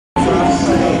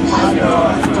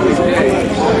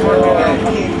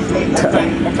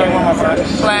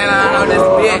Flying out on this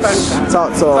bitch.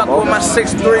 Talk to him. Fuck with my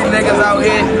 6'3" niggas out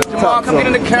here. Jamal, come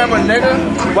in the camera, nigga.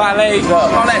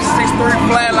 YAAWWWWW. On that 6'3"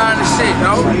 flatline and shit,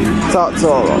 no? Talk to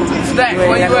him. Stack,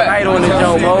 where you at? Right on the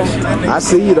jump, bro. I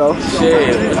see you though.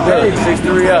 Shit,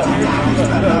 6'3" up.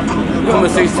 I'm a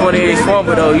 628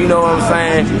 swamper though, you know what I'm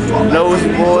saying? Nose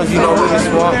boys, you know we can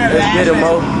swamp. Let's get him,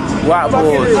 mo. White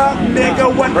boys.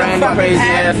 Brand new crazy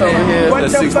ass over here.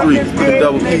 That's 6'3". Put the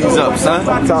double P's up, son.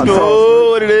 Talk to him.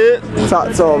 What it is?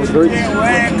 Talk to him, Street.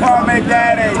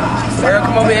 Girl,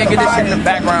 come over here and get this shit in the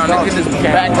background. Let's get this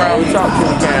background. Talk to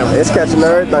the camera. It's catching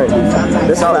everything.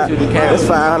 This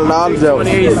 $500 joke.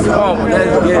 28 swamp.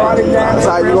 Let's get it. That's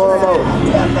how you going, Mo.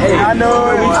 Hey, I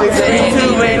know.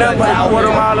 6'2" ain't up to a quarter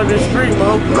mile of the street,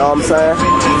 mo. Know what I'm saying?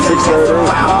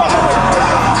 630.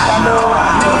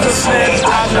 We're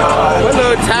a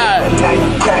little tired. We're tired.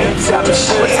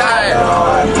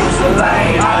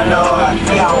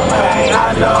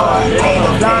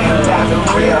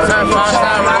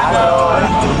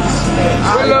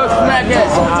 We're a little smack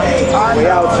ass. We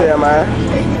out here, man.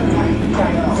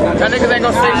 That niggas ain't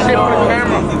gonna say shit for the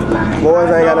camera.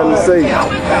 Boys ain't got nothing to see.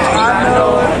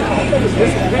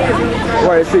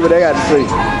 Wait, see what they got to see.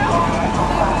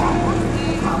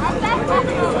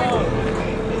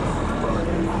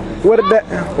 Where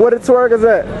the twerk is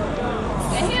at?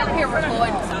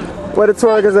 Where the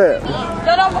twerk is at?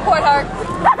 Don't record her.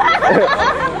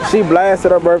 She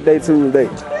blasted her birthday Tuesday.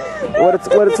 Where the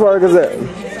twerk is at?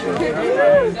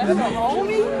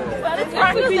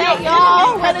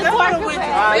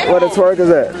 Where the twerk is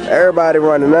at? Everybody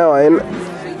running now, ain't it?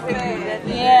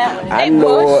 Yeah, I they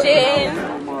know it. bullshit.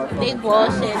 They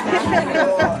bullshit.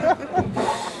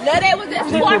 No, they was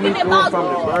just twerking about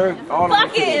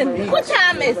fucking, what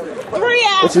time is 3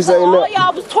 hours What you say, ago, all look?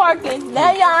 y'all was twerking.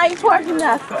 Now y'all ain't twerking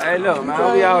nothing. Hey, look,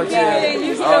 man, we out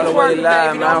here all the way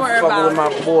live, man. I'm fucking with my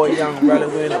boy, young brother.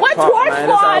 We in the What park, twerk man.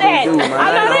 That's squad how at? we do, man. I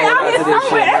know they out here This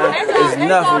shit, man. It's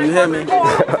nothing, you hear me?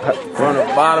 From the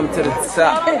bottom to the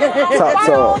top. Talk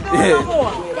to him.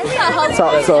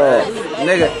 Talk to him.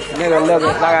 Nigga, look,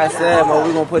 like I said, man,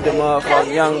 we gonna put the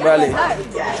motherfucking Young Relly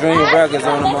Dream Records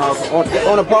on the motherfucker.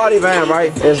 On the party van,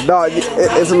 right? It's dark.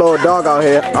 It's a little dark out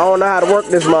here. I don't know how to work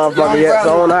this motherfucker yet,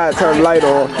 so I don't know how to turn the light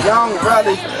on. Young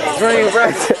Relly Dream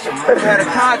Records. We had a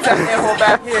contact info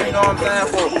back here, you know what I'm saying,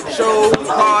 for shows,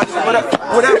 parties, whatever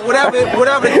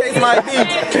the case might be,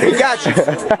 we got you. We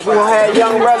gonna have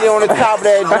Young Relly on the top of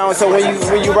that joint, so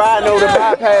when you riding over the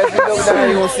bypass, you look down,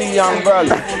 you gonna see Young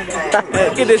Relly.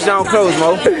 Man, get this joint close,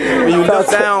 Mo. When you look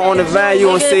down on the van, you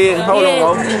gonna see it. Hold on,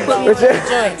 Mo. You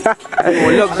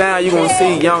gonna look down, you gonna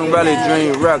see Young Relly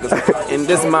Dream Records. And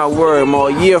this is my word, Mo.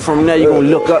 A year from now, you gonna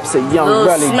look up, say Young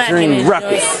Relly Dream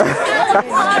Records.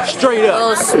 Straight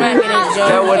up. That's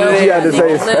what it is. You got to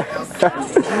say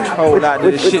Whole lot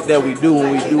of the shit that we do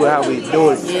when we do it how we do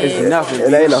it. It's nothing.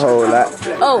 it ain't a whole lot.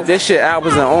 Oh, This shit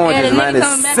apples and oranges, man. It's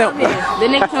simple. the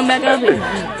nigga come back up here.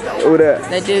 Who that?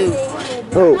 That dude.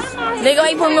 Who? Nigga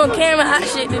ain't put me on camera, hot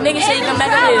shit. The nigga said he come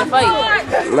back up here to fight.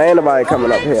 Man, ain't nobody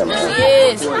coming up here, man.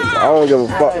 Yes. I don't give a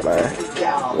fuck, man.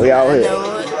 We out here.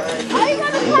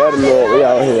 You better know it. We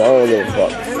out here. I don't give a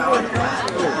fuck.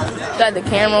 Got the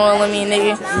camera on with me,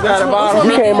 nigga. You got a bottle?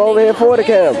 You came over here for the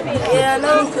camera. Yeah, I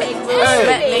know. Hey,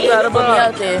 smack nigga put me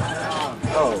out there.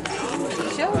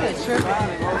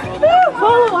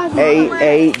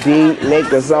 8-8 deep,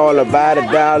 niggas all about $1.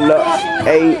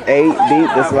 8-8 deep,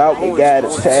 that's why we got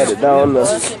it tatted on the.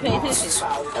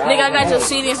 Nigga, I got your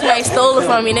CD and somebody stole it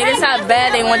from me. Nigga, that's how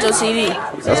bad they want your CD.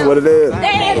 That's what it is. Them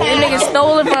niggas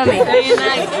stole it from me.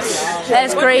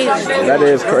 That's crazy. That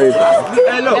is crazy.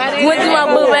 Went through my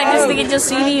book bag just to get your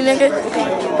CD, nigga.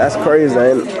 That's crazy,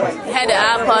 ain't it? Had the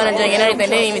iPod and drink and everything.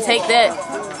 They didn't even take that.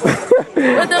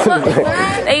 What the fuck?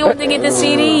 They want to get the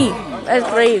CD. That's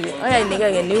crazy. I got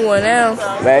nigga get a new one now.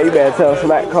 Man, you better tell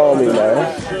Smack call me, man.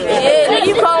 Yeah, nigga,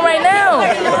 you call right now.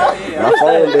 My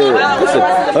phone did.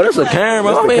 Oh, that's a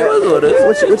camera. I mean,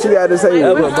 what's this? What you got to say?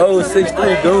 Mo,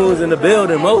 6'3" dudes in the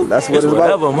building, Mo. That's what it's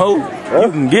whatever, about. Mo.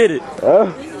 You can get it.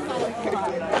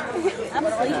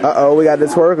 Uh-oh, we got the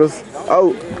twerkers.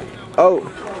 Oh.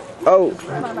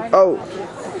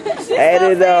 Add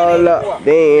it all up.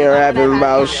 They ain't rapping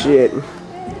about shit.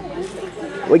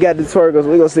 We got the twerkers.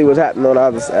 We gonna see what's happening on the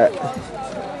other side.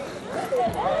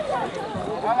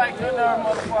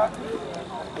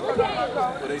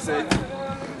 What they say?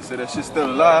 They say that shit's still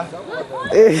alive.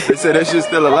 They say that shit's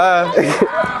still alive.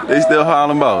 They still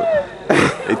hollering about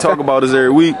it. They talk about us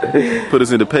every week. Put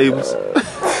us in the papers. I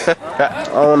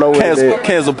don't know what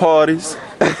cancel parties.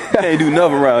 Can't do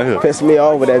nothing around here. Piss me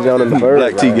off with that joint in the bird.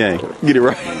 Black T gang. Get it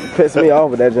right. Piss me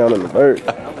off with that joint in the bird.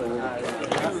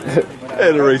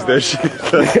 had to erase that shit.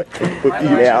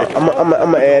 Yeah, I'm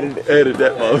gonna Edit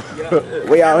that mother.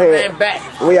 We out here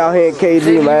in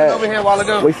KG, man.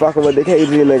 We fucking with the KG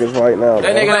niggas right now.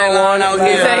 That nigga ain't long out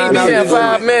here. He said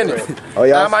 5 minutes. Oh,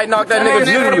 yeah. I might knock that nigga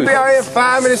Nigga be out here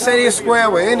 5 minutes, say he's square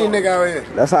with any nigga out here.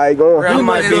 That's how he going. I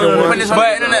might be the one.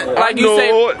 But like you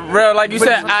say, real, like you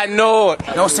said, I know it.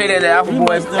 Don't say that the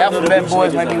Alphabet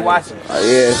boys might be watching.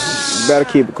 Yeah, you better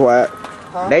keep it quiet.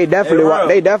 They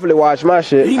definitely watch my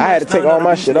shit. I had to take all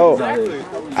my shit off.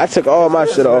 I took all my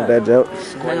shit off that jump. I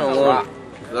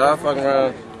fucking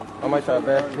around. I might try to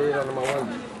back head under my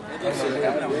one.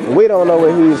 We don't know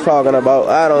what he's talking about.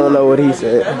 I don't know what he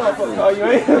said. I don't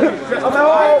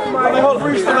know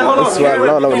what he's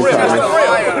talking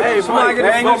about. Hey, somebody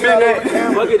get the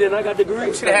bucket then I got the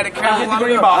green. Should have had a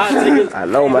green box. I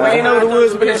know, man. We ain't know the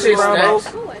woods been shit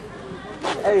snacks.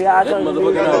 Hey,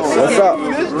 what's up?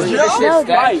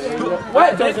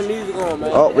 What?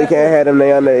 Oh, we can't have them. They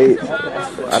underage.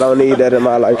 I don't need that in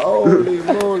my life.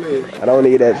 I don't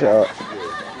need that, y'all.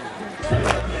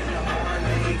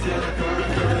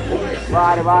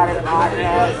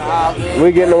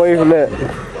 We getting away from that.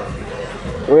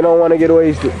 We don't want to get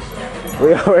wasted.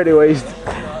 We already wasted.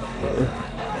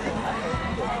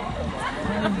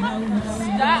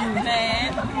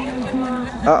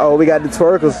 Uh-oh, we got the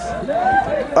twerkers.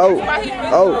 Oh.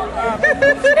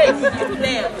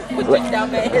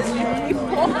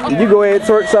 You go ahead and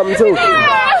twerk something too.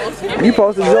 You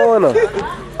supposed to join them.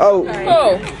 Oh.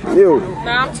 You.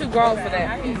 Nah, I'm too grown for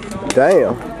that.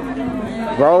 Damn.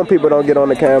 Grown people don't get on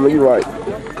the camera, you right.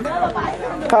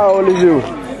 How old is you?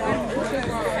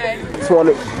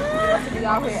 20.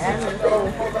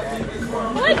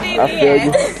 I feel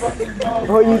you.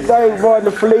 Who you think, boy,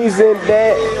 the fleas in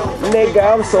that? Nigga,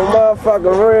 I'm so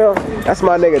motherfucking real. That's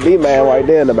my nigga D-Man right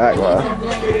there in the background.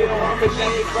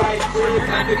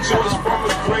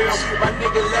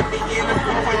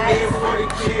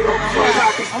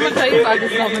 I'm gonna tell you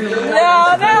something. No,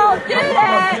 get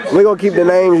that. We gonna keep the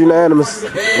names unanimous.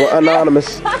 Well,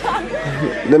 anonymous.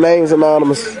 The names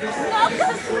anonymous.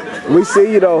 We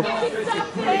see you though.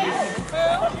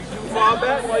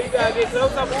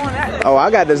 Oh,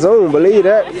 I got the Zoom, believe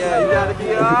that. Yeah, you gotta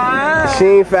be alright. She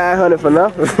ain't 500 for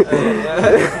nothing. Let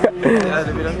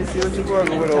me see what you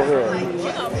working with over here.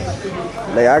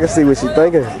 Like, I can see what she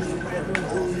thinking.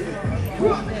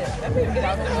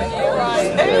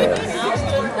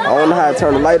 I don't know how to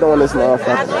turn the light on this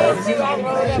motherfucker.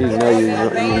 She know you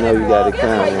got a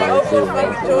camera on too.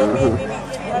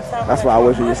 That's why I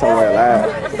wish we was somewhere live.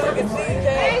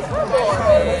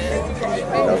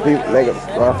 You know, people, niggas,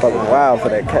 motherfucking wild for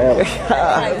that camera.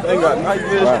 They got night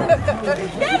vision. Wow. I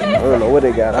don't know what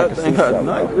they got. I can see something.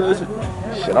 Night vision.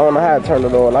 Shit, I don't know how to turn the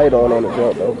little light on the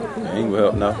jump though. Ain't gonna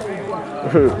help now.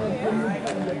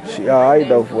 She alright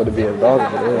though for it to be a dog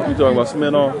for them. You talking about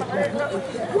Smith on?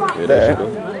 Yeah, that shit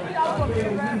though.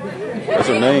 That's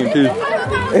her name too.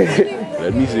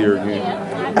 Let me see her again.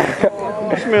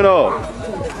 Smith off.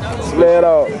 Smith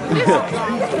off.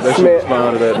 That shit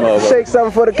respond to that motherfucker. Shake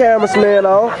something for the camera, Smith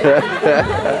off.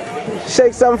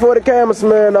 Shake something for the camera,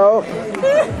 Smith off.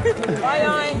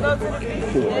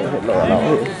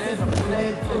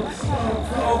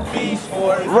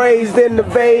 Raised in the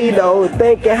Bay though,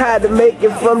 thinking how to make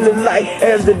it from the night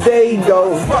as the day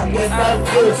goes.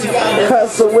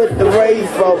 Hustle with the Ray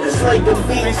folks, like the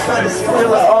beats,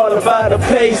 still all about the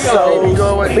pesos.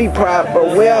 Be proper,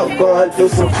 we're going through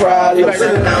some problems,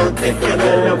 and I'm thinking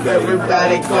that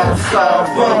everybody gon' solve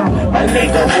them. A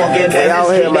nigga walking down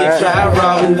the street, they try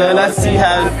robbing, then I see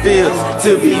how it feels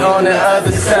to be on the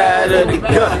other side of the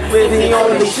gun. Where they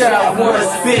only shot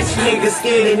once, bitch niggas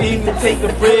scared and even take the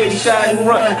bread, shot and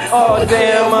run. Oh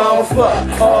damn, I'm fuck.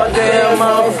 Oh damn,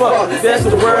 I'm fuck. That's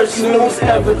the worst news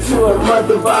ever to a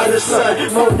mother by the sun.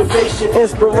 Motivation,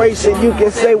 inspiration, you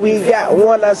can say we got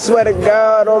one. I swear to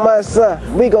God on my son,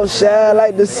 we gon' shine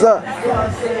like the sun.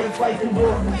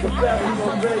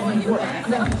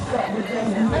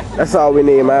 That's all we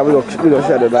need, man. We gon'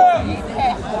 shut it up.